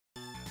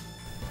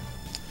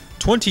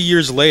20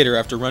 years later,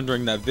 after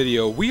rendering that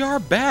video, we are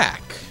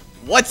back.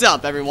 What's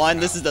up, everyone?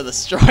 This is the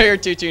Destroyer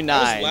 229.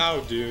 That was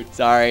loud, dude.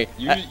 Sorry.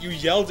 You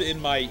yelled in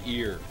my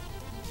ear.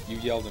 You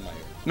yelled in my ear.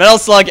 Metal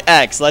Slug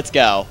X, let's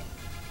go.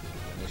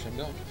 Wish I'm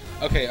going.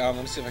 Okay, let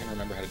me see if I can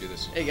remember how to do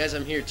this. Hey guys,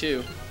 I'm here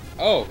too.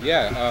 Oh,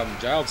 yeah,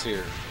 Giles's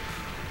here.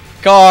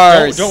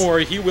 Cars. Don't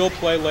worry, he will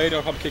play later.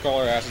 I'll help kick all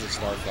our asses at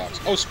Star Fox.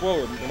 Oh,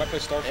 spoiler, we might play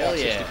Star Fox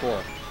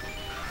 64.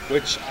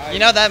 Which You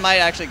know, that might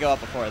actually go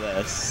up before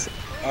this.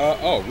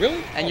 Oh,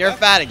 really? And you're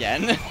fat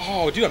again.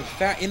 Oh, dude, I'm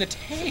fat in a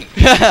tank.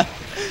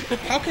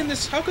 How can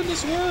this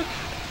work?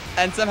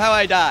 And somehow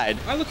I died.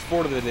 I look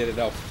forward to the day that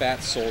they'll have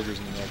fat soldiers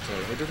in the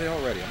military. Or do they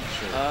already? I'm not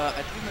sure. I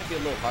think it might be a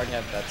little hard to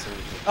have fat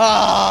soldiers.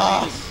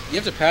 Oh. You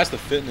have to pass the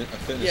fitness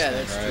Yeah, thing,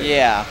 that's right? true.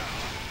 Yeah.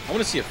 I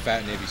want to see a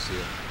fat Navy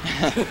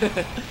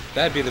SEAL.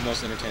 That'd be the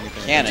most entertaining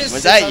thing. Cannon, Just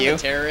was sits that on you? the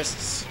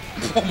terrorists.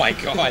 Oh my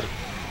god.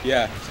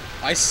 Yeah.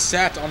 I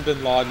sat on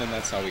Bin Laden and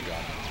that's how we got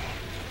him.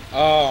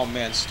 Oh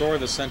man, story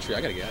of the century.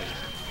 I gotta get out of here.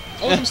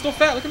 Oh, I'm still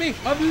fat. Look at me.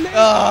 I'm late.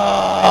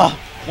 Oh.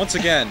 Once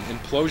again,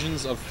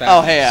 implosions of fatness.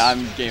 Oh, hey,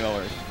 I'm game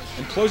over.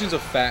 Implosions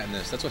of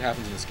fatness. That's what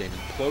happens in this game.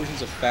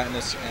 Implosions of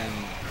fatness and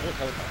look,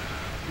 helicopters.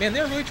 Man,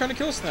 they're really trying to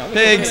kill us now. Look,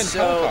 Pigs. So,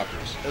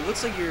 helicopters. it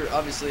looks like you're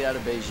obviously out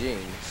of Beijing,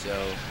 so...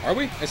 Are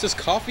we? It says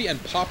coffee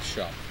and pop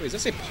shop. Wait, does that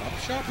say pop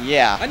shop?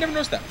 Yeah. I never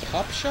noticed that.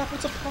 Pop shop?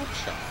 What's a pop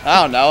shop?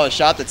 I don't know, a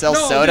shop that sells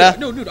No, soda?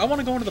 Dude, I want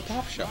to go into the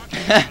pop shop.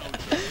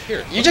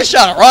 Here. You just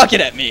shot a rocket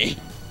at me.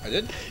 I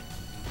did?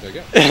 There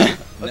you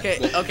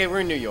go. Okay, we're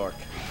in New York,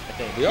 I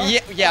think. We are?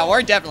 Yeah,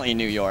 we're definitely in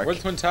New York. We're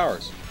the Twin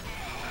Towers.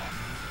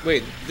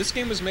 Wait, this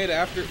game was made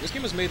after... This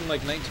game was made in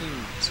like 19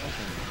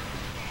 something.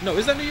 No,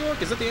 is that New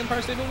York? Is that the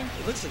Empire State Building?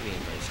 It looks like the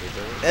Empire State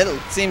Building.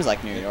 It seems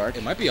like New York.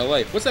 It might be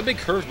LA. What's that big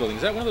curved building?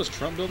 Is that one of those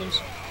Trump buildings?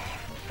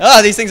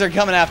 Oh, these things are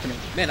coming after me.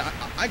 Man,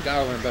 I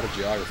gotta learn better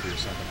geography or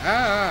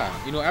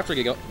something. You know, after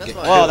I get That's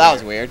fine. Whoa, that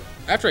was weird.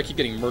 after I keep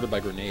getting murdered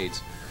by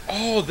grenades.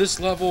 Oh, this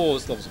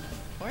level's...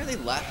 Why are they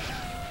laughing?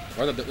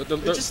 Or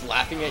They're just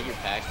laughing at your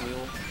pack mule.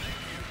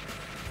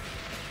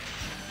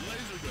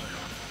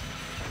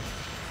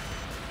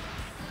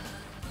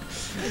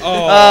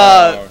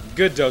 Oh,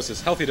 good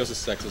doses, healthy dose of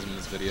sexism in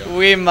this video.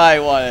 We might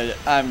want to.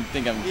 I'm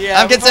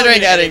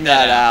considering editing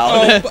that out.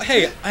 Oh, but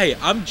hey,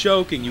 I'm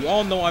joking. You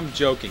all know I'm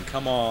joking.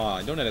 Come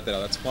on, don't edit that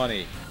out. That's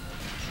funny.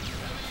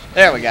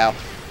 There we go.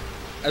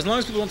 As long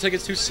as people don't take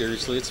it too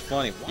seriously, it's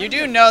funny. You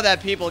do know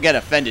that people get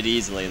offended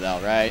easily,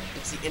 though, right?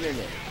 It's the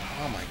internet.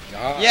 Oh my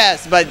god.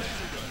 Yes, but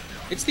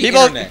It's the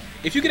people- internet.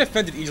 If you get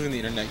offended easily on the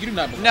internet, you do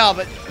not belong.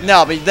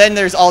 no, but then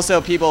there's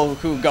also people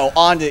who go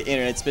onto the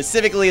internet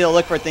specifically to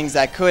look for things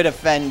that could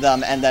offend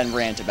them and then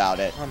rant about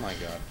it. Oh my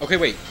god. Okay,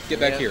 wait. Get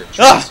back Yeah. here.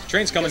 Ah!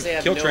 Train's coming. Because they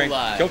have Kill no train.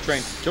 lives. Kill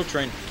train. Kill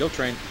train. Kill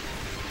train.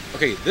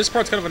 Okay, this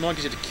part's kind of annoying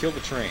because you have to kill the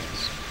trains.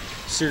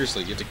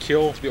 Seriously, you have to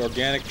kill the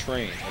organic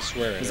train. I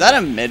swear. Is that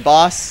a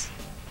mid-boss?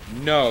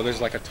 No,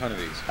 there's like a ton of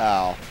these.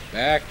 Oh,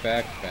 Back.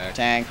 tank.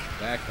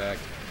 Back.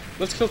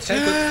 Let's kill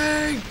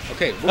tank.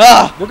 Okay,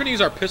 we're gonna use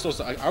our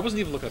pistols. I wasn't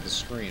even looking at the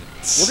screen.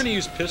 We're gonna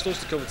use pistols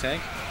to kill the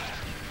tank.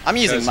 I'm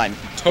using Because mine.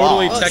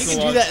 totally Well, you can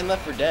technological. do that in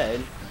Left 4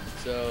 Dead.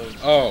 So,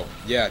 Oh,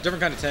 yeah,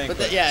 different kind of tank.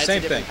 but yeah, it's same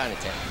a different thing. kind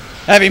of tank.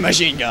 Heavy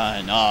machine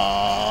gun.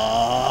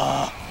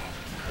 Oh,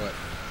 What?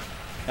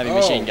 heavy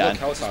machine gun.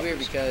 Look, Which is weird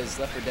helicopters. because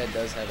Left 4 Dead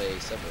does have a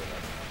subway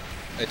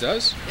level. It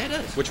does? Yeah, it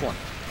does. Which one?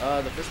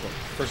 The first one.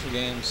 First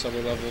game,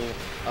 subway level.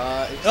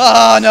 It's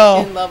Oh, no.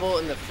 second level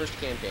in the first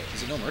campaign.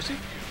 Is it No Mercy?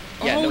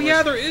 Yeah, oh No yeah,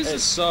 Mercy. there is a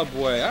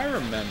subway. I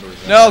remember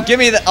that. No, give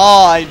me the.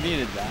 Oh, I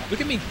needed that. Look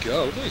at me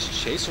go. Look at these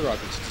chaser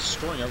rockets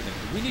destroying everything.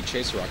 We need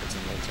chaser rockets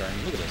in the military. I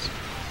mean, look at this.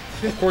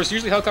 Of course,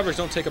 usually helicopters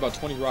don't take about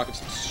 20 rockets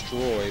to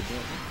destroy.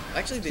 But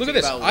Actually, they look at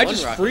take this. about I one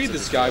just rocket freed to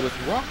this destroy. guy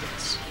with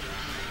rockets.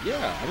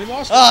 Yeah, I mean,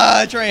 lost.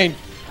 Ah, train.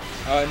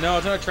 No,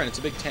 it's not a train. It's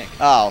a big tank.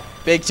 Oh,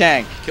 big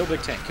tank. Kill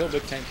big tank. Kill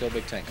big tank. Kill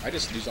big tank. I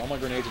just used all my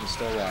grenades and it's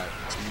still alive.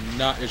 It's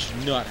not. It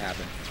should not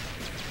happen.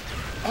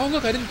 Oh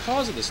look, I didn't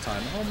pause it this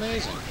time. How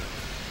amazing.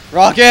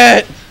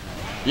 Rocket.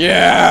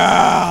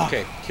 Yeah.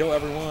 Okay, kill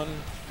everyone.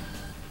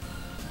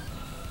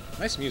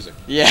 Nice music.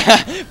 Yeah.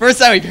 First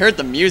time we've heard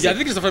the Yeah, music. I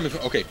think it's the first.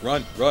 Okay,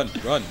 run.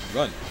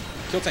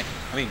 Kill tank.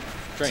 I mean,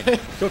 train.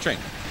 Kill train.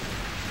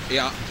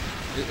 Yeah,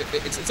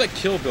 it's like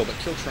Kill Bill, but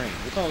Kill Train.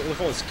 We'll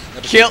call this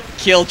episode,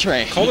 Kill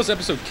train. Call this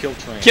episode Kill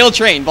Train. Kill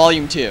train,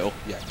 volume 2.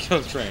 Yeah,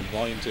 Kill Train,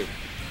 Volume 2.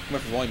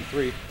 Went for Volume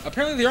 3.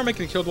 Apparently, they are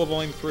making Kill Bill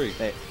Volume 3.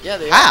 Yeah,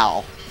 they are.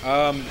 How?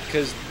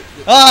 Because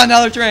Oh,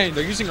 another train.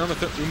 they're using Uma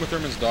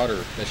Thurman's daughter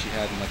that she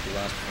had in like the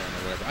last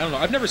film or whatever. I don't know.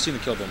 I've never seen the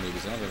Kill Bill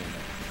movies. I don't really know.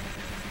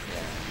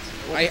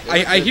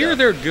 I hear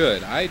they're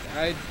good.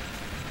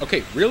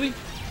 Okay, really?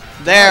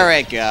 There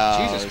it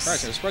goes. Jesus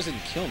Christ! I'm surprised they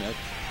didn't kill me.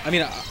 I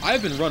mean,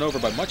 I've been run over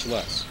by much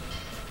less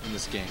in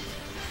this game.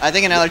 I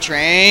think another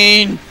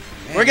train.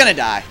 Man. We're gonna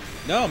die.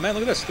 No, man,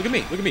 look at this. Look at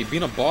me. Look at me.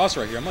 Being a boss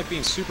right here. I'm like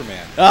being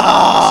Superman. I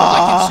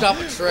Ah. can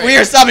stop a train. We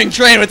are stopping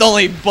train with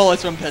only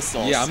bullets from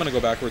pistols. Yeah, I'm gonna go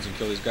backwards and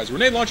kill these guys.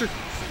 Grenade launcher.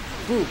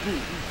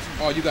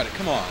 Oh, you got it.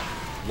 Come on.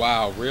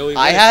 Wow, really?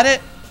 I had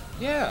it.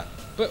 Yeah,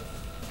 but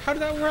How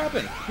did that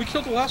happen? We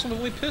killed the last one with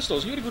only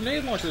pistols. You had a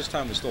grenade launcher this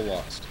time. We still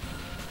lost.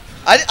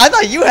 I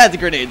thought you had the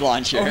grenade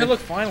launcher. Oh, hey, look!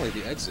 Finally,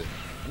 the exit.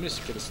 Let me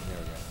just get this in there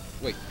again.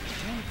 Wait.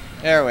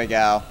 There we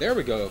go. There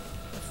we go.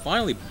 I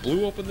finally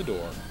blew open the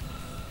door.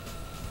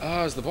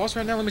 Is the boss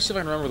right now? Let me see if I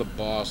can remember the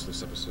boss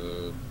this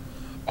episode.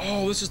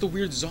 Oh, this is the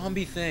weird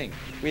zombie thing.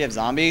 We have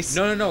zombies?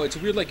 No. It's a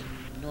weird, like...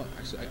 No,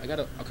 actually, I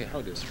gotta... Okay, how do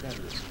I do this? How do I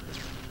do this?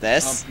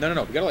 This? No.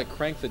 We gotta, like,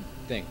 crank the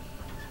thing.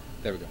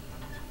 There we go.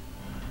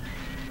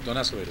 Don't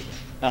escalate it.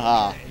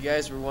 Uh-huh. You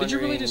guys were wondering... Did you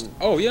really just...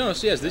 Oh, yeah, no,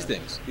 so yes, these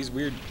things. These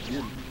weird...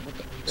 What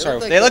the... Sorry.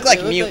 They look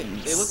like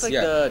mutants. They look like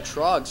Yeah. the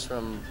Trogs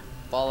from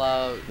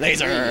Fallout 3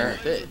 Laser. in the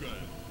pit.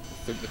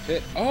 The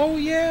pit. Oh,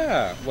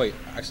 yeah! Wait,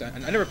 actually,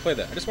 I never played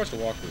that. I just watched the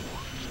walkthrough.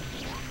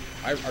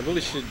 I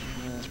really should...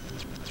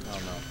 I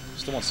don't know.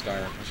 Still want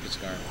Skyrim. I should get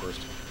Skyrim first.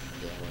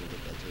 Yeah, I want to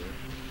get that too.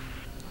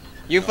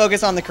 You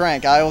focus on the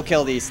crank. I will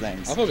kill these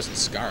things. I'll focus on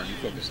Skyrim. You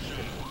focus on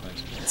the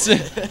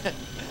things.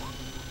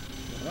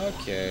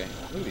 Okay.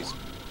 Look at these.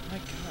 My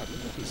God,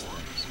 look at these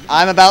things.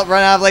 I'm about to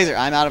run out of laser.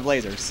 I'm out of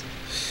lasers.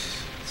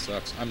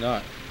 Sucks. I'm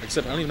not.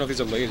 Except I don't even know if these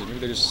are lasers. Maybe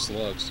they're just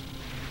slugs.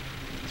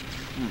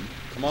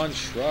 Come on,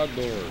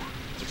 Shrugdor.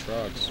 The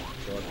Trogs.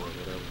 Shrugdor,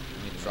 whatever.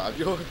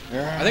 Trogdor?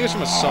 I think it's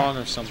from a song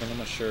or something. I'm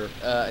not sure.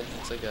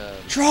 It's like a...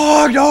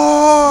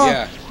 Trogdor!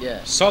 Yeah.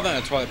 Yeah. Saw that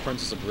in the Twilight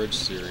Princess Abridged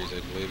series,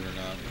 I believe it or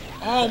not.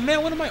 Oh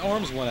man, one of my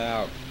arms went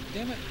out.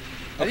 Damn it.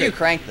 How do you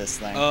crank this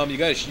thing? You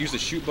gotta use the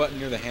shoot button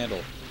near the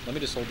handle. Let me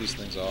just hold these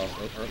things off.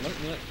 Or let them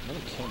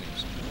kill me or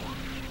something.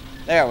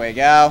 There we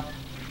go.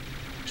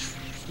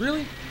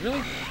 Really?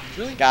 Really?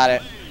 Really? Got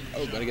it.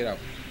 Oh, gotta get out.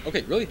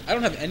 Okay, really? I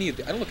don't have any of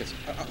the... I don't look at...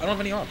 I don't have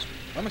any arms.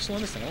 Why am I still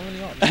in this thing? I don't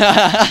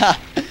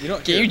have any arms. You know,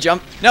 Can you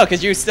jump? No,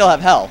 because you still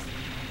have health.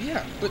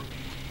 Yeah, but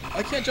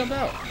I can't jump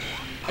out.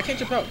 I can't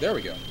jump out. There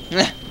we go.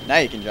 Now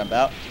you can jump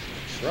out.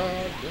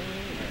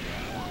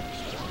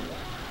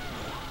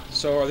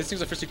 So are these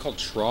things officially called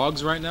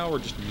Trogs right now, or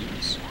just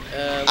mutants?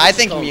 I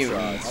think called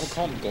mutants. I'm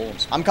calling them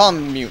golems. I'm calling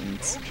them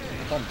mutants.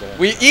 I'm calling them golems.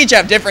 We each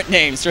have different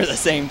names for the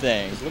same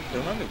thing. Look, they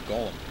remind me of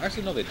Golem.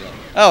 Actually, no, they don't.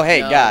 Oh, hey,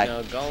 no, guy.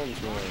 No,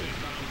 Golem's more...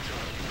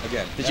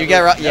 Again. Did you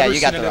get? Yeah,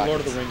 you got the the Lord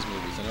of rockets. the Rings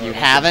movies. I know You I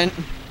haven't?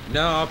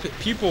 No,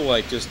 people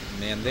like just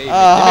they. Oh make no,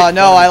 fun of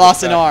I the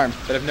lost an fact arm.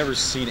 That I've never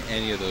seen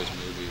any of those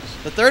movies.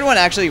 The third one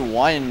actually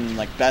won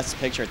like Best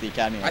Picture at the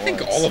Academy Awards. I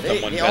think all of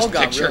them won They Best all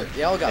got Picture.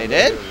 they all got They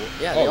did?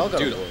 Yeah, they all got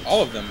dude, awards.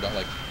 all of them got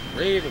like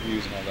rave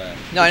reviews and all that.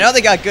 No, I know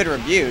they got good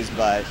reviews,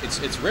 but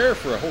It's rare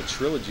for a whole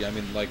trilogy. I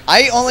mean, like.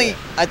 I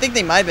think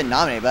they might have been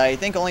nominated, but I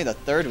think only the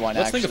third one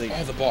Let's actually. think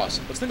of the boss.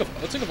 Let's think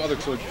of other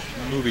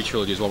movie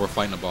trilogies while we're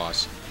fighting a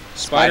boss.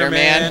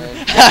 Spider-Man.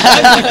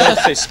 I was gonna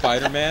say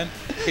Spider-Man.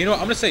 You know what?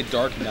 I'm gonna say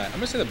Dark Knight. I'm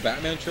gonna say the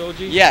Batman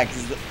trilogy. Yeah,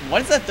 because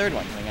when is that third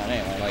one coming out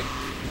anyway? Like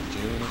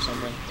June or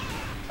something.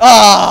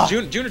 Ah!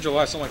 June or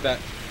July, something like that.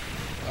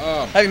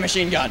 Heavy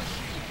machine gun.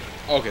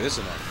 Okay, this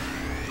is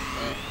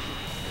annoying.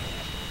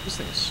 This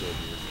thing is so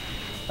weird.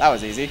 That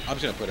was easy. I'm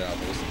just gonna put it out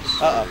there. This thing is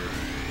so Uh-oh.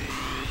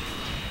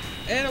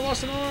 weird. And I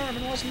lost an arm.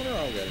 And I lost another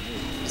arm. Oh, got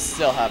it.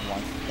 Still have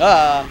one.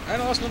 Ah!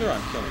 And I lost another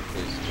arm. Kill me,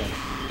 please. Kill me.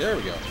 There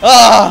we go.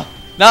 Ah!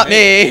 Not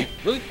me.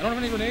 Really? I don't have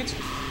any grenades.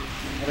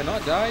 Have I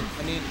not died?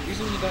 I mean,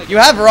 usually when you die. You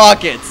have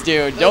rockets,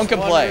 dude. I Don't was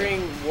complain.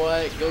 wondering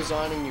what goes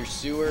on in your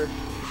sewer.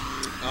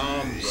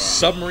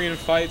 Submarine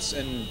fights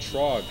and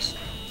trogs.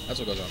 That's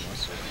what goes on in my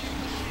sewer.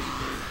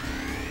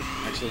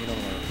 Actually, you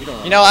don't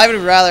want. You know, I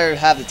would rather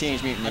have the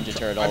Teenage Mutant Ninja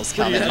Turtles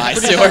come in my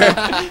sewer.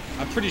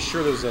 I'm pretty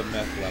sure there's a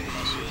meth lab in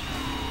my sewer.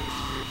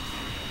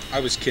 I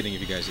was kidding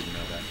if you guys didn't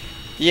know that.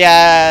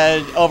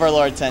 Yeah,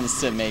 Overlord tends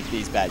to make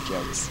these bad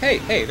jokes. Hey,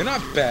 they're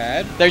not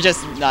bad. They're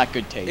just not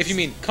good taste. If you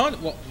mean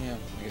well, yeah,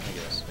 I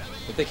guess.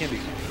 But they can be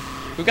con.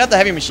 Who got the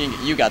heavy machine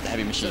gun? You got the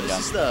heavy So machine this gun.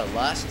 is the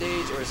last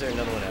stage, or is there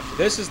another one after?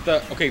 This is the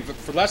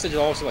for last stage is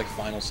also like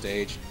final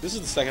stage. This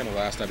is the second to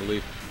last, I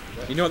believe.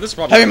 You know what? This is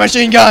probably Heavy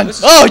machine gun! This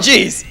is- Oh,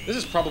 jeez! This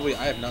is probably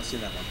I have not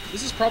seen that one.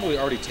 This is probably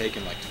already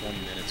taken like 20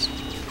 minutes.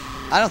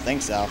 I don't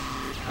think so.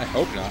 I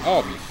hope not.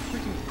 Oh, you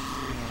freaking!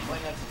 Why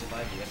not to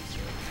divide the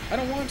episode? I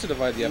don't want to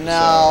divide the episode.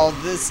 No,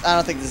 I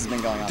don't think this has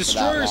been going on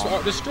Destroyers, for that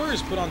long.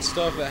 Destroyers put on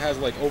stuff that has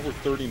like over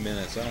 30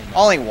 minutes. I don't know.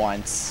 Only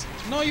once.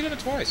 No, you did it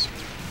twice.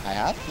 I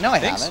have? No, I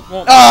Thanks. haven't.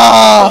 Well,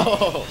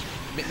 Oh!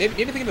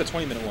 Maybe think of the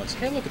 20-minute ones.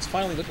 Hey, look, it's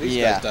finally look at these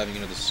Yeah. guys diving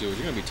into the sewers.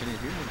 You're gonna be Teenage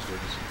Mutant Ninja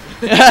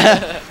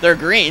Turtles. They're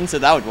green, so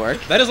that would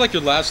work. That is like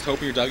your last hope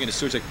when you're diving into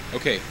sewage. Like,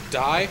 okay,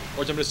 die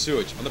or jump into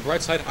sewage. On the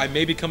bright side, I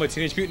may become a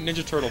Teenage Mutant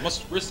Ninja Turtle.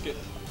 Must risk it.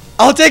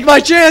 I'll take my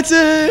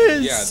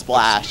chances! Yeah,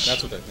 Splash.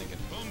 That's what they're thinking.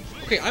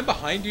 Okay, I'm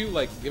behind you,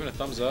 like giving a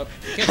thumbs up.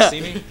 You can't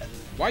see me.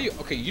 Why are you?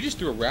 Okay, you just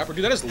threw a rapper.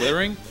 Dude, that is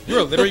littering. You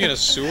are littering in a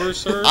sewer,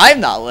 sir. I'm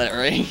not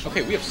littering.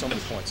 Okay, we have so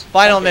many points.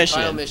 Final Okay, mission.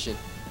 Final mission.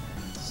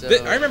 So,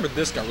 I remember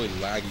this got really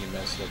laggy in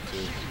Metal Slug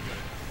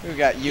too. Who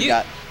got? You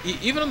got.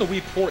 Even on the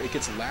Wii port, it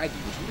gets laggy,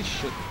 which really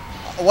shouldn't.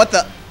 What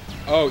the?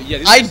 Oh yeah.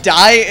 These I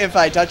die if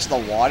I touch the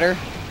water?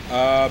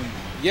 Yeah.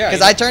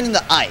 Because I turn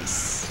into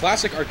ice.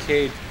 Classic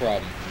arcade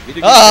problem.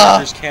 Video game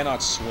characters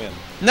cannot swim.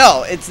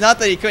 No, it's not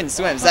that he couldn't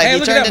swim. It's that Hey, he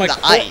look turned at that.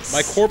 into ice.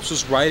 My corpse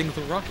was riding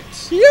the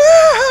rockets. Yeah.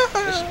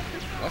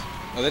 What?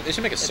 Oh, they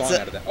should make a song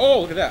out of that.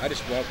 Oh, look at that. I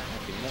just, well,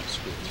 okay, you know,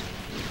 screw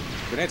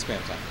it. Grenade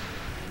spam time.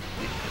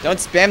 Don't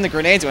spam the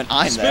grenades when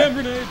I'm there. Spam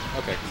grenade!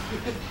 Okay.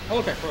 Oh,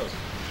 look, I froze.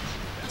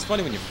 It's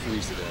funny when you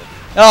freeze to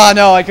death. Oh,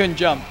 no, I couldn't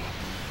jump.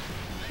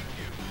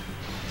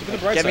 Look at the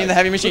bright Get side. me in the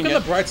heavy machine Look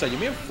gun. at the bright side. You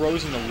may have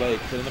frozen the lake,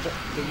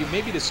 but you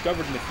may be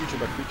discovered in the future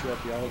by future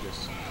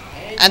archaeologists.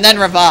 And then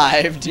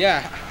revived.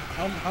 Yeah.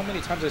 How many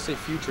times did I say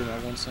future in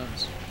that one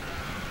sentence?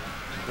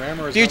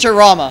 Grammar is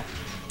Futurama.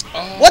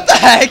 Oh. What the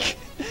heck?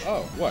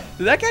 Oh, what?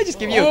 Did that guy just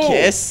give you a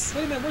kiss?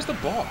 Wait a minute, where's the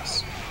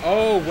boss?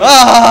 Oh, wait.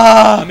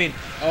 Ah! I mean,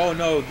 oh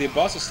no, the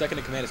boss's second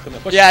in command is coming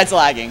up. Yeah, it's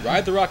lagging.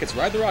 Ride the rockets,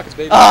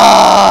 baby.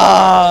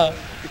 Ah!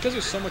 Because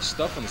there's so much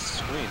stuff on the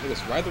screen. Look at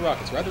this, ride the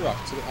rockets. Look at,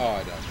 oh,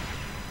 I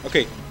died.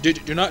 Okay,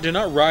 do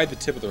not ride the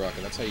tip of the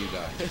rocket. That's how you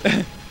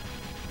die.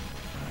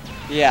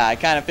 Yeah, I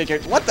kind of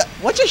figured. What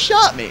just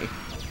shot me?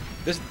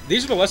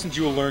 These are the lessons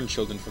you will learn,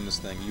 children, from this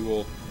thing. You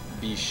will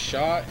be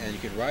shot, and you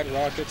can ride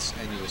rockets,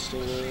 and you will still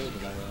live.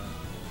 And all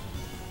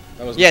that.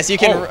 That was Yes, you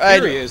can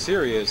ride.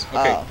 Here he is.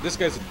 Okay, Oh. this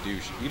guy's a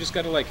douche. You just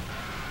gotta like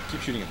keep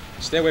shooting him.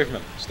 Stay away from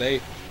him.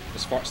 Stay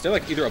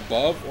like either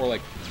above or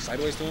like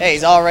sideways to him. Hey,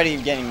 he's already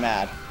getting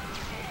mad.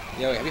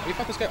 Yeah, wait, have you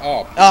fought this guy?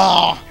 Oh.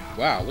 Oh!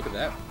 Wow, look at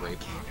that rape.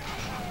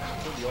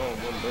 Killed you all in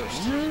one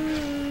burst.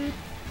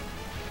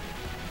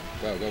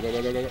 Go.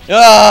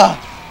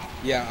 Ah!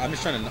 Yeah, I'm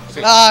just trying to.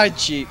 Okay. Ah,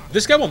 cheat.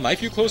 This guy will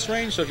knife you close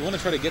range, so if you want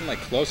to try to get in like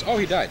close. Oh,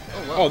 he died.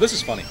 Oh, wow. Oh, this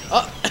is funny.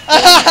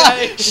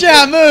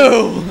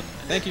 Shamu!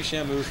 Thank you,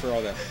 Shamu, for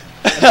all that.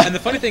 And the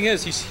funny thing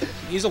is,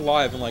 he's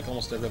alive in like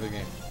almost every other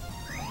game.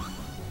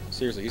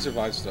 Seriously, he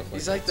survives stuff like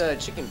He's that. like the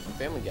chicken from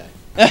Family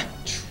Guy.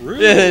 True.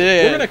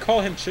 Yeah. We're gonna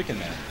call him Chicken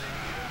Man.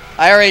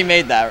 I already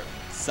made that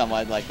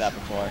somewhat like that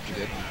before. You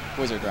did?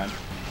 Wizard Run.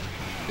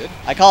 You did?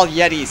 I called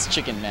Yetis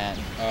Chicken Man.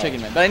 Oh.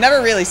 Chicken Man. But I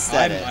never really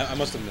said it. I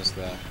must have missed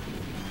that.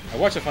 I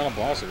watched the final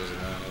boss of Wizard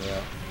Run.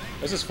 Yeah.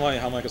 This is funny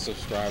how I'm like a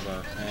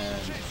subscriber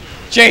and.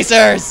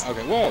 Chasers!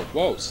 Okay,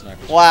 whoa,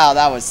 snipers. Wow,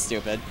 that was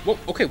stupid. Whoa,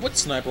 okay, what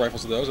sniper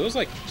rifles are those? Are those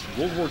like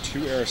World War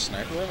II era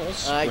sniper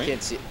rifles? I Spring-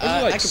 can't see. Those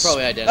are like I could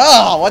probably identify.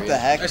 Oh, them what for the you.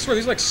 heck? I swear,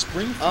 these are like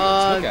Springfields.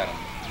 Look at them.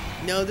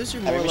 No, those are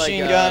Heavy more like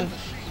machine gun. Look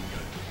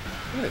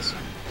at this.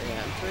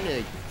 Yeah, I'm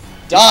trying to.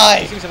 Die!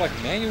 These things have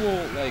like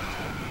manual, like,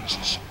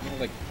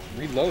 like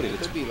reloaded.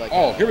 Could be like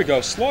oh, a- here we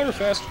go.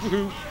 Slaughterfest.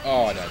 Woohoo.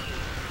 Oh, I died.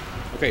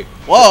 Okay,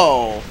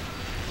 Whoa!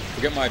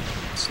 forget my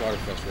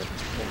Slaughterfest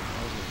reference.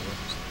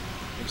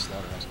 Maybe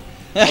Slaughterhouse.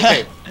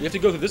 Okay, we have to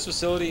go through this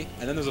facility,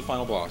 and then there's a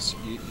final boss.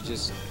 We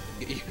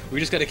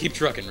just gotta keep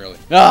trucking, really.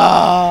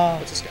 Ah!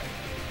 What's this guy?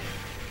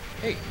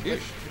 Hey,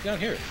 douche, get down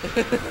here.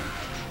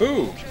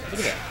 Boo! Look at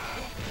that.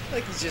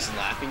 Like he's just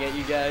laughing at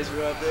you guys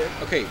from up there.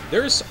 Okay,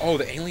 there's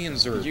the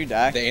aliens are. Did you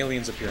die? The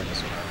aliens appear in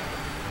this one.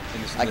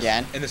 In this,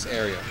 Again? in this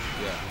area,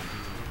 yeah.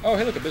 Oh,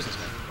 hey, look, a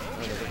businessman. Oh,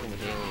 they're working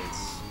with aliens.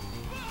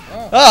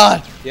 Oh.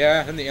 Ah!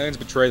 Yeah, then the aliens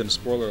betray them.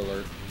 Spoiler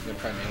alert. They're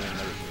trying to alien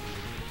mothership.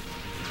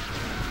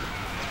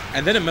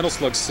 And then in Metal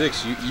Slug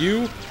 6,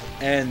 you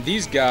and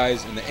these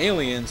guys and the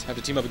aliens have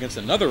to team up against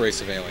another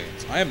race of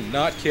aliens. I am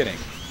not kidding.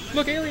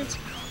 Look, aliens.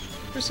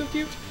 They're so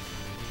cute.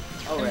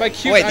 Oh, And right. by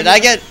cute, Wait, I did mean- I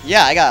get...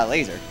 Yeah, I got a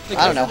laser. Like,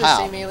 I don't know Those are how.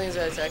 the same aliens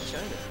that attacked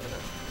China.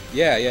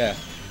 Yeah.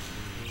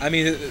 I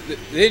mean,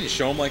 they didn't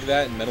show them like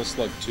that in Metal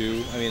Slug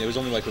 2. I mean, it was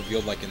only like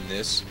revealed like in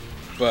this,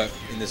 but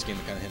in this game,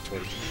 they kind of hint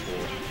toward it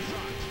before.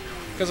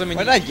 Because I mean,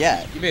 What did I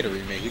get? You made a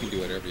remake. You can do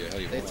whatever the hell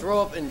you They want.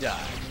 throw up and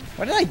die.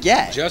 What did I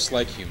get? Just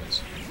like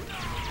humans.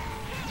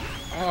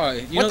 Oh,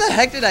 you What know, the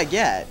heck did I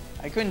get?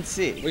 I couldn't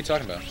see. What are you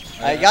talking about?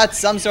 I got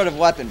some sort of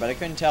weapon, but I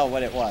couldn't tell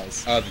what it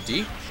was. the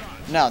D.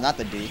 No, not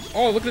the D.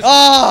 Oh, look at this!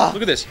 Ah!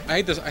 Look at this! I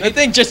hate this. I The hate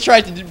thing just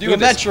tried to do a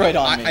look at this. Metroid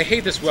on me. I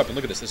hate this weapon.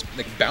 Look at this. This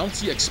like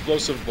bouncy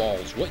explosive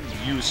balls. What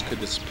use could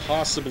this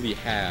possibly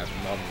have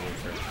in Modern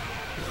Warfare?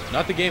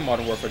 Not the game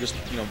Modern Warfare, just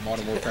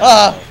Modern Warfare.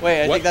 Ah!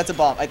 Wait, I What? think that's a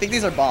bomb. I think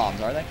these are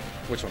bombs, are they?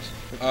 Which ones?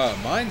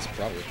 Mine's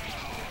probably.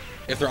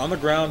 If they're on the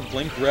ground,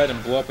 blink red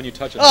and blow up when you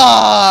touch it.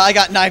 Ah! I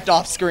got knifed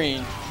off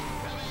screen.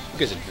 You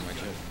guys didn't hear my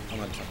joke. I'm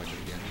not trying my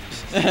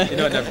joke again. You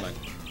know what? Never mind.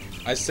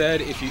 I said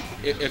if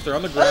they're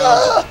on the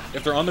ground,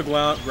 if they're on the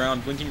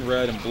ground, blinking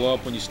red and blow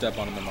up when you step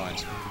on them, they're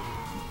mines. Do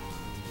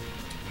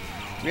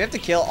we have to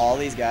kill all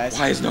these guys?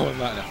 Why is no one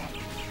not now?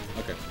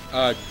 Okay.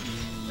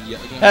 Yeah.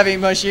 Heavy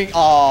machine.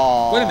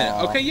 Oh. Wait a minute.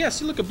 Okay. Yeah.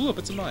 See, look, it blew up.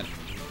 It's a mine.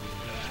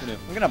 You know.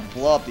 We're gonna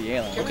blow up the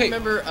alien. Can you Okay.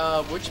 remember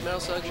which Metal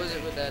Slug was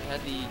it that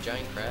had the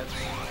giant crabs?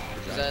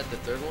 Was that the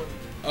third one?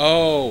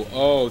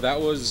 Oh, that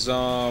was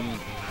I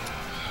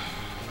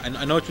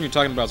know what you're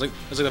talking about. It's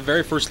like the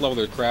very first level.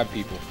 They're crab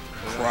people.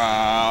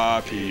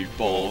 Crab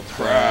people.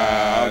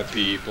 Crab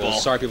people.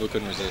 Sorry, people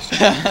couldn't resist.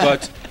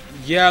 But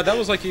yeah, that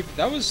was like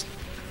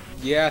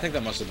yeah, I think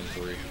that must have been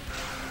 3.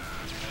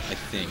 I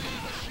think.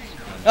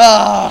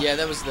 Ah! Yeah,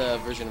 that was the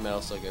version of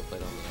Metal Slug I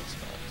played on the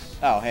Xbox.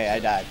 Oh, hey, I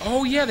died.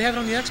 Oh yeah, they have it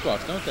on the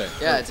Xbox, don't they?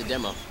 Yeah, it's a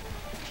demo.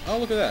 Oh,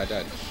 look at that, I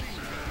died.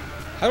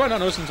 How do I not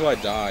notice until I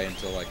die?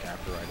 Until like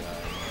after I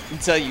die?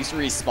 Until you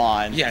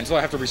respawn. Yeah, until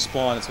I have to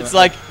respawn. It's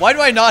like, why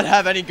do I not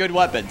have any good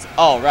weapons?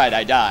 Oh, right,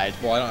 I died.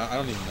 Well, I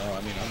don't even know.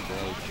 I mean, I'm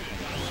barely.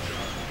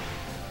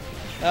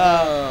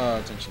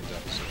 Attention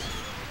deficit.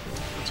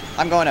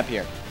 I'm going up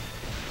here.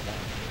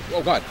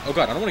 Oh god, I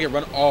don't want to get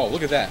run. Oh,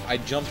 look at that. I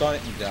jumped on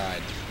it and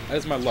died. That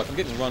is my luck. I'm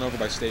getting run over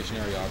by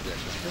stationary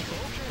objects.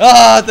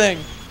 Ah, thing.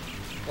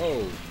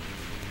 Whoa.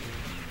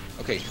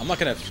 Okay, I'm not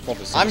gonna fall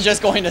this. I'm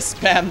just going to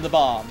spam the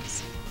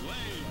bombs.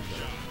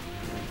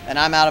 And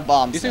I'm out of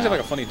bombs. These things have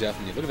like a funny death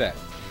in you. Look at that.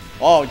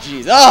 Oh,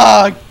 jeez.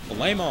 Ah!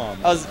 Flame on.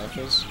 I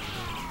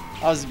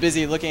was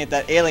busy looking at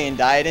that alien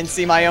die. I didn't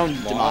see my own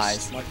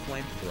demise. My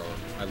flamethrower.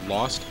 I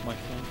lost my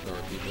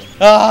flamethrower, people.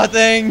 Ah,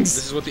 things.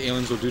 This is what the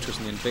aliens will do to us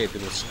in the invade. They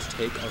will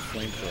take our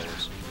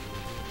flamethrowers.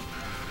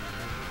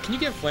 Can you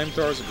get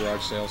flamethrowers at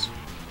garage sales?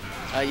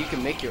 You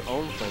can make your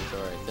own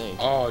flamethrower, I think.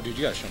 Oh, dude,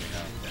 you gotta show me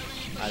how.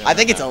 I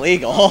think it's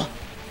illegal.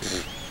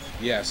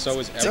 Yeah, so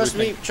is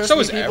everything. Trust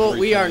me, people.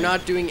 We are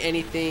not doing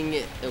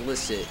anything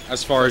illicit.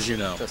 As far as you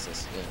know. Trust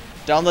us. Yeah.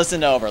 Don't listen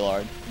to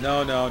Overlord.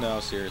 No.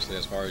 Seriously,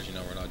 as far as you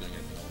know, we're not doing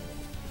anything illegal.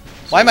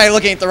 Why am I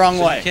looking it the wrong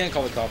So way? you can't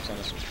call the cops on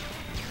us.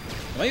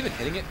 Am I even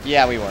hitting it?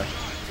 Yeah, we were.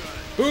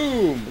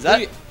 Boom! Is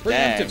that?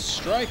 Preemptive Dang.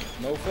 strike,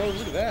 mofo.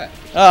 Look at that.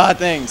 Ah,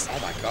 things. Oh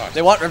my gosh.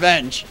 They want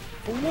revenge.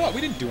 For what?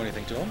 We didn't do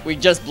anything to them. We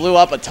just blew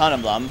up a ton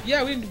of them.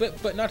 Yeah, we didn't,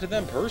 but not to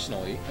them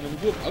personally. I mean, we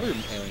blew up other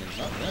aliens,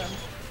 not them.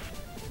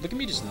 Look at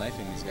me just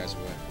knifing these guys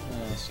away.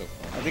 Oh, that's so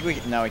fun. I think we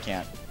can. No, we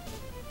can't.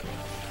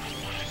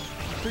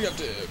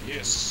 Preemptive,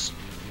 yes.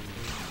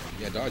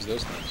 Yeah, dodge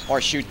those things.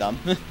 Or shoot them.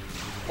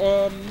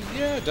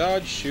 Yeah,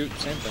 dodge, shoot,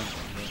 same thing.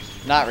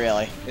 Not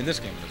really. In this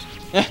game,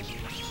 it is.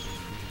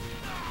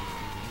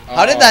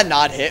 How did that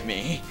not hit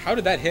me? How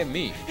did that hit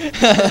me?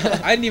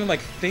 I didn't even like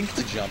think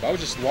to jump. I was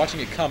just watching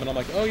it come, and I'm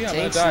like, oh yeah, I'm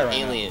gonna die right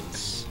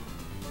aliens. now.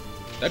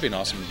 That'd be an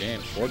awesome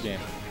game, board game.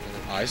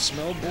 I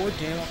smell board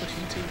game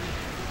opportunity.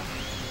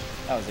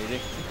 That was easy.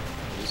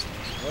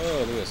 Oh,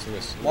 look at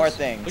this, More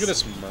things. Look at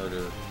this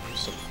murder.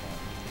 So fun.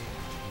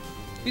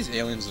 These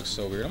aliens look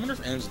so weird. I wonder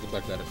if aliens look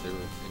like that if they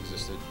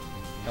existed.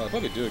 Hell, they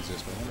probably do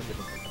exist, but I wonder if they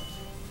look like that.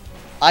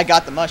 I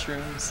got the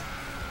mushrooms.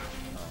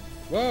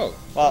 Whoa.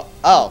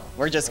 Well,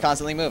 we're just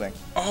constantly moving.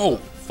 Oh,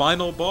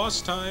 final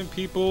boss time,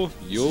 people.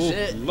 You'll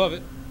love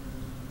it.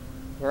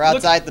 We're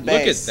outside the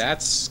base. Look at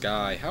that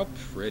sky. How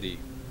pretty.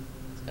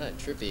 It's kind of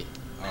trippy.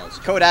 Oh, it's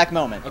Kodak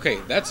moment. Okay,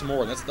 that's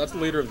more. That's the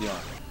leader of the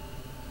army.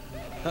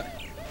 Huh.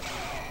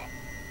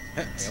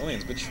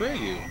 Aliens betray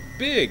you.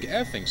 Big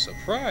effing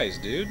surprise,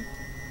 dude.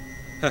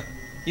 Huh.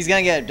 He's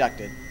gonna get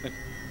abducted.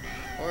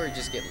 Or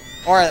just get.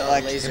 Or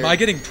like. laser. Am I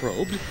getting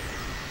probed?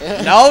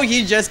 No,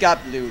 he just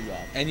got blew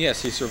up. And yes,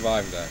 he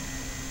survived that.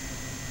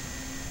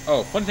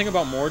 Oh, fun thing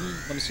about Morden.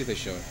 Let me see if they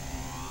show it.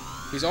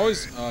 He's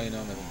always. Oh, you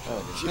know, I'm not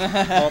gonna show it.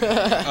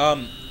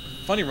 Well,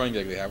 funny running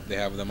gag they have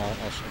with them. I'll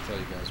tell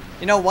you guys.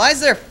 You know, why is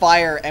there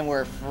fire and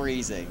we're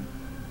freezing?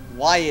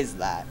 Why is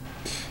that?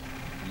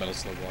 Metal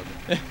Slug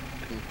logic.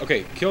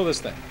 Okay, kill this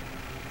thing.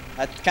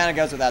 That kind of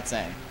goes without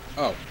saying.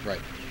 Oh,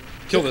 right.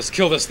 Kill this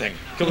thing.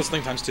 Kill this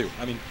thing times 2.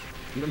 I mean,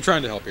 I'm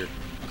trying to help here.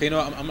 Okay, no,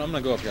 I'm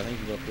gonna go up here. I think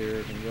you can go up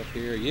here. Can you go up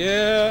here?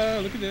 Yeah,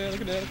 look at that.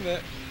 Look at that. Look at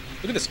that.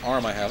 Look at this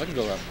arm I have. I can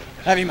go around.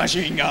 Heavy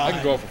machine gun. I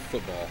can go for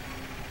football.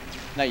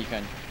 No, you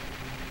couldn't.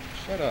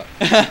 Shut up.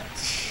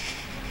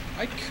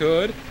 I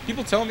could.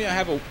 People tell me I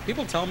have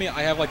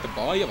like the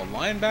body of a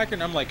linebacker,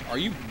 and I'm like, are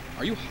you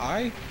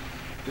high?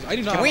 Because I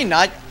do not. Can we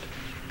not?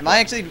 Is I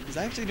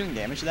actually doing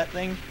damage to that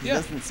thing? Yeah.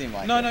 It doesn't seem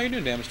like No, it. no, you're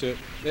doing damage to it.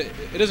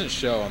 It doesn't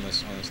show on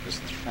this thing.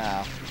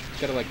 Oh.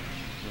 You gotta like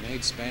grenade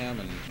spam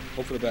and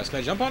hope for the best. Can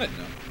I jump on it?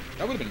 No.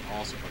 That would have been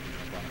awesome if I could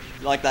jump on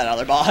it. Like that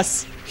other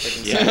boss.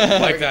 Yeah,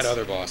 like that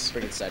other boss.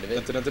 Freaking side of it.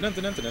 Oh, dear.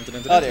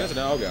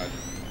 oh god.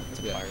 It's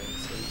Yeah. fire.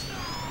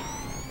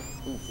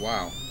 Ooh,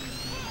 wow.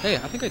 Hey,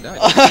 I think I died.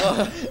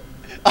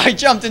 I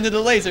jumped into the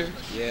laser.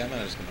 Yeah, I'm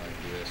not just gonna like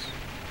do this.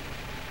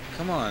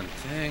 Come on,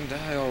 thing,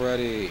 die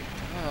already.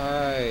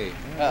 Die.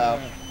 Uh-oh.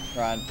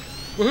 Run.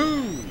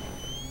 Woohoo!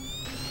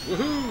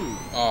 Woohoo!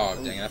 Oh,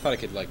 dang it. I thought I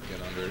could, like,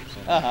 get under it or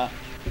something. Uh-huh.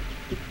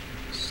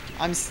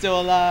 I'm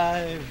still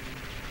alive.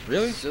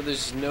 Really? So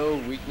there's no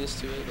weakness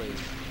to it, like.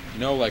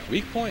 No, like,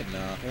 weak point?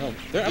 No.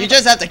 You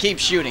just have to keep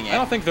shooting it. I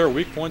don't think there are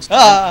weak points to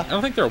Ah. I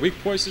don't think there are weak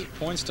points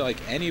to, like,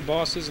 any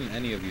bosses in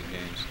any of these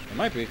games. It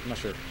might be. I'm not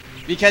sure.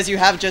 Because you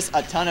have just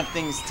a ton of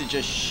things to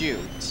just shoot.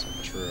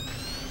 True.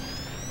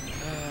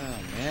 Oh,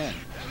 man.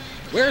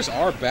 Where's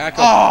our backup?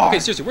 Oh. Okay,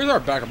 seriously, where's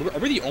our backup? Are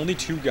we the only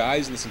 2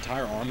 guys in this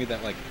entire army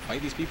that, like,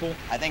 fight these people?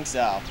 I think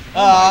so. Oh my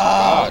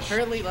gosh.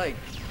 Apparently, like,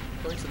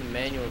 according to the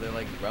manual, they're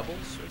like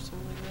rebels or something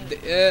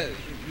like that.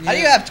 How do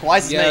you have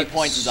twice as many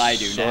points as I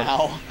do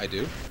now? I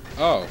do?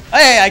 Oh.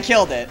 Hey, I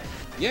killed it.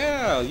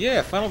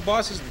 Yeah, final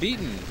boss is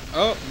beaten.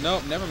 Oh, no,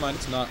 never mind,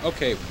 it's not.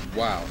 Okay,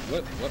 wow.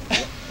 What?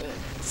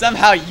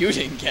 Somehow you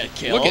didn't get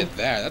killed. Look at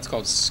that. That's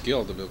called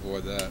skill to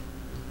avoid that.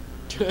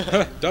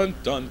 Dun,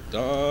 dun, dun.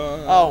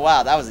 Oh,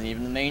 wow, that wasn't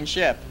even the main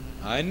ship.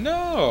 I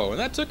know, and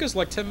that took us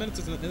like 10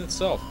 minutes in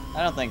itself.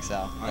 I don't think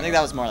so. I think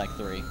that was more like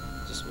 3.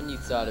 Just when you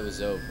thought it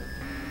was over.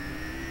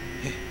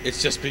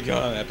 It's just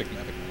begun. Epic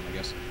moment.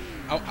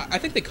 I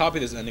think they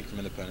copied this ending from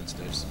Independence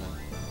Day. Somehow.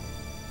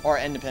 Or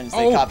Independence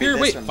Day Oh, copied here,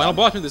 this wait! from Final them.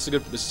 boss. This is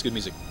good. This is good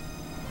music.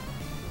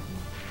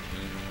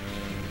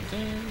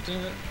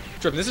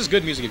 Trippin, this is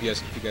good music if you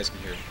guys can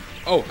hear it.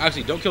 Oh,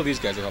 actually, don't kill these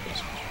guys. They're helping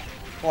us.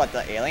 What,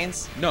 the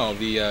aliens? No,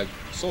 the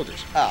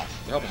soldiers. Oh.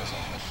 They're helping us.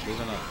 These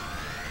are not.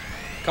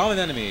 Common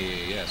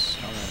enemy. Yes,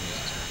 common enemy.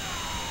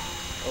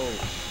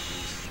 Oh.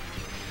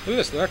 Look at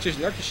this. They're actually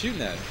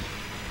shooting at it.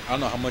 I don't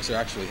know how much they're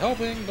actually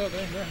helping, but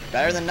they're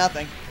Better than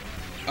nothing.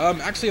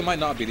 Actually, it might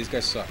not be. These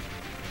guys suck.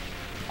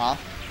 Huh?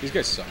 These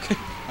guys suck.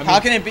 I mean, How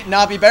can it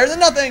not be better than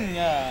nothing?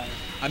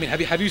 I mean,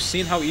 have you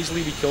seen how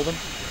easily we kill them?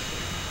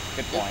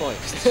 Good Good point.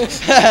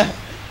 point.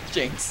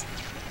 Jinx.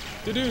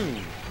 Do.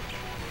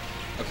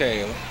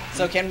 Okay.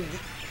 So can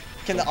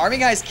the army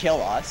guys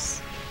kill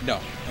us? No,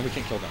 and we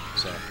can't kill them.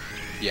 So,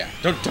 yeah.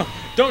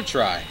 Don't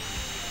try.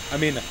 I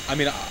mean,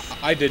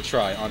 I did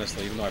try,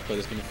 honestly. Even though I played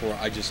this game before,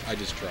 I just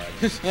tried.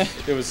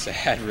 It was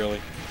sad, really.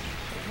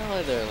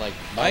 Probably they're like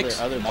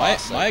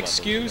My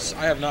excuse.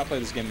 I have not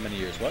played this game in many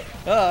years. What?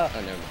 Oh,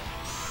 never mind.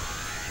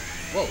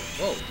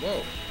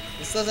 Whoa.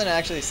 This doesn't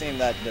actually seem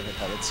that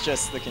difficult. It's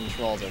just the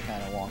controls are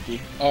kind of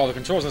wonky. Oh, the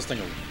controls on this thing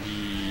are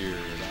weird.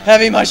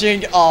 Heavy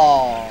machine.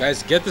 Oh.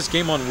 Guys, get this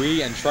game on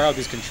Wii and try out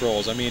these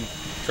controls. I mean,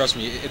 trust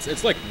me,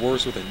 it's like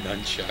worse with a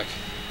nunchuck,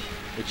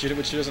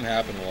 which doesn't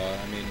happen a lot.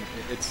 I mean,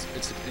 it's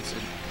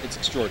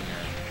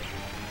extraordinary.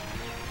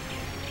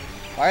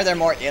 Why are there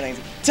more aliens?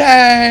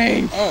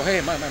 Dang! Oh,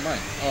 hey, mine.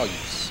 Oh, you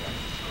suck.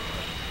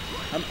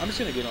 I'm just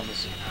gonna get on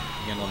this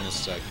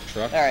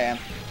truck. There I am.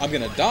 I'm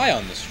gonna die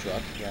on this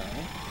truck. Yeah.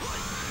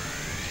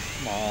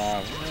 Come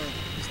on.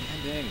 It's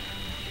landing.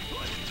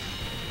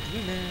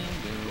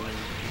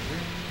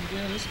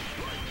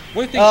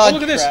 Wait, Oh,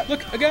 look at this. crap.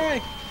 Look, a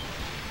guy.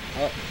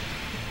 Oh,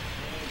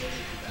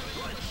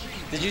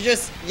 Did you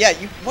just... Yeah,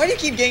 why do you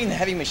keep getting the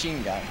heavy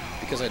machine gun?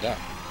 because I died.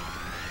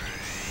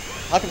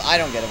 How come I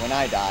don't get it when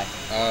I die?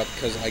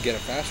 Because I get it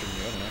faster than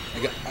you.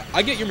 I don't know.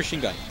 I get your machine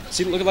gun.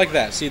 See, look at it like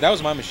that. See, that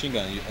was my machine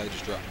gun I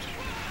just dropped.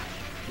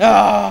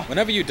 Ah!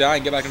 Whenever you die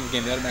and get back into the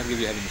game, they automatically give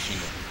you a heavy machine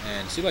gun.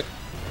 And see, like...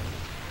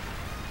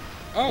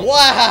 Oh.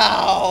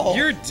 Wow!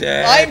 You're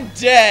dead. I'm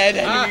dead,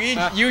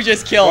 and you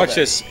just killed Watch it.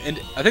 this. And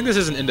I think this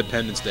is an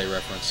Independence Day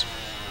reference.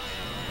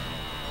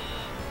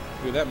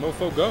 Look at that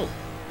mofo go.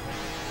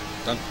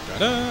 Dun, dun,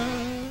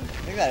 dun. I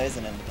think that is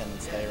an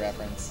Independence Day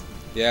reference.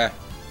 Yeah.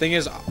 Thing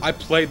is, I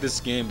played this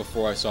game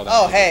before I saw that.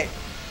 Oh, movie. hey.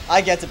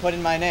 I get to put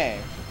in my name.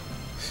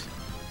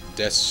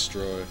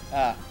 Destroy.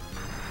 Ah,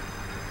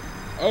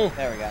 Oh.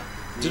 there we go.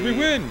 Did we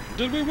win?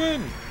 Did we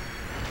win?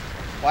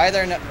 Why are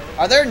there no...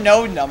 Are there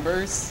no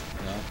numbers?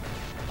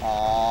 No.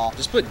 Aw.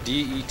 Just put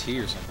D-E-T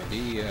or something.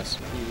 D-E-S.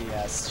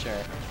 Yes, sure.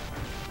 Look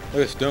at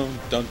this. Dun,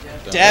 dun,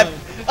 dun. Deb.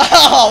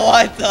 Oh,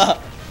 what the?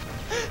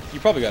 You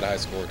probably got a high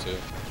score, too. It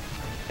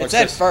Watch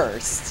said this.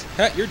 first.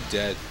 Ha, you're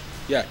dead.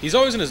 Yeah, he's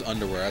always in his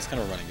underwear. That's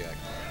kind of a running gag.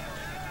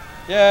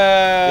 Yay!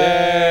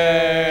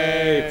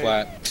 Yay,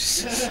 Plat.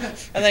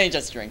 And then he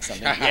just drinks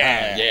something.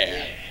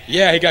 Yeah.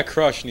 Yeah, he got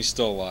crushed and he's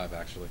still alive,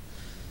 actually.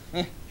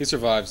 He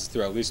survives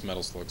through at least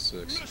Metal Slug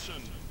 6.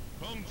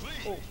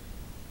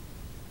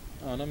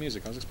 Oh, no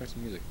music. I was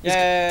expecting music. Look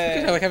at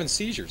Yay! how like having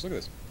seizures. Look at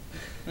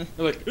this.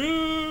 They're like,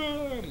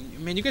 "Ugh."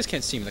 Man, you guys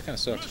can't see me. That kind of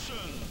sucks.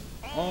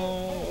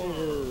 All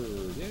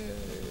over. Yay.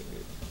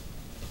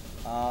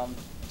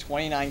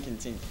 29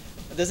 continue.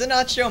 Does it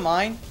not show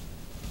mine?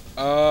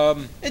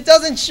 Um. It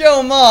doesn't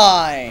show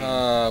mine!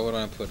 What do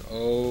I put?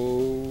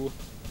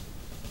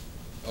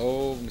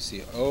 Let me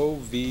see.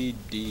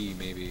 O-V-D,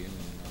 maybe. I don't know.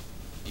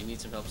 You need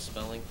some help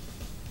spelling?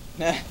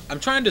 I'm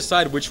trying to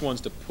decide which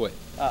ones to put.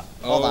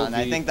 Hold on,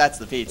 I O-V- think that's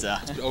the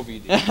pizza.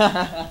 O-V-D.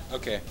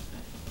 Okay.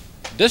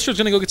 Destro's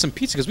gonna go get some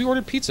pizza because we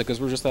ordered pizza because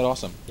we're just that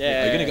awesome.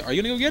 Yeah. Are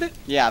you gonna go get it?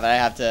 Yeah, but I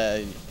have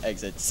to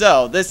exit.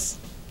 So, this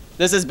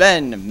has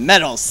been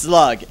Metal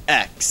Slug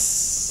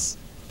X.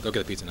 Go get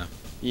the pizza now.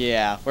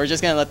 Yeah, we're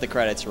just gonna let the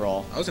credits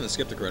roll. I was gonna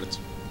skip the credits.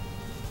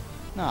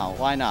 No,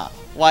 why not?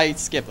 Why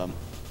skip them?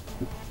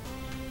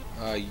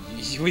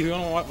 You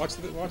wanna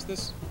watch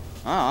this?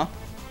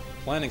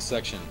 Planning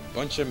section.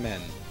 Bunch of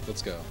men.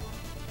 Let's go.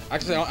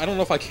 Actually, I don't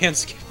know if I can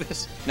skip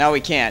this. No, we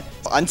can't.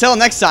 Until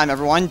next time,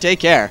 everyone, take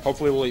care.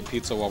 Hopefully we'll eat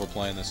pizza while we're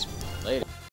playing this.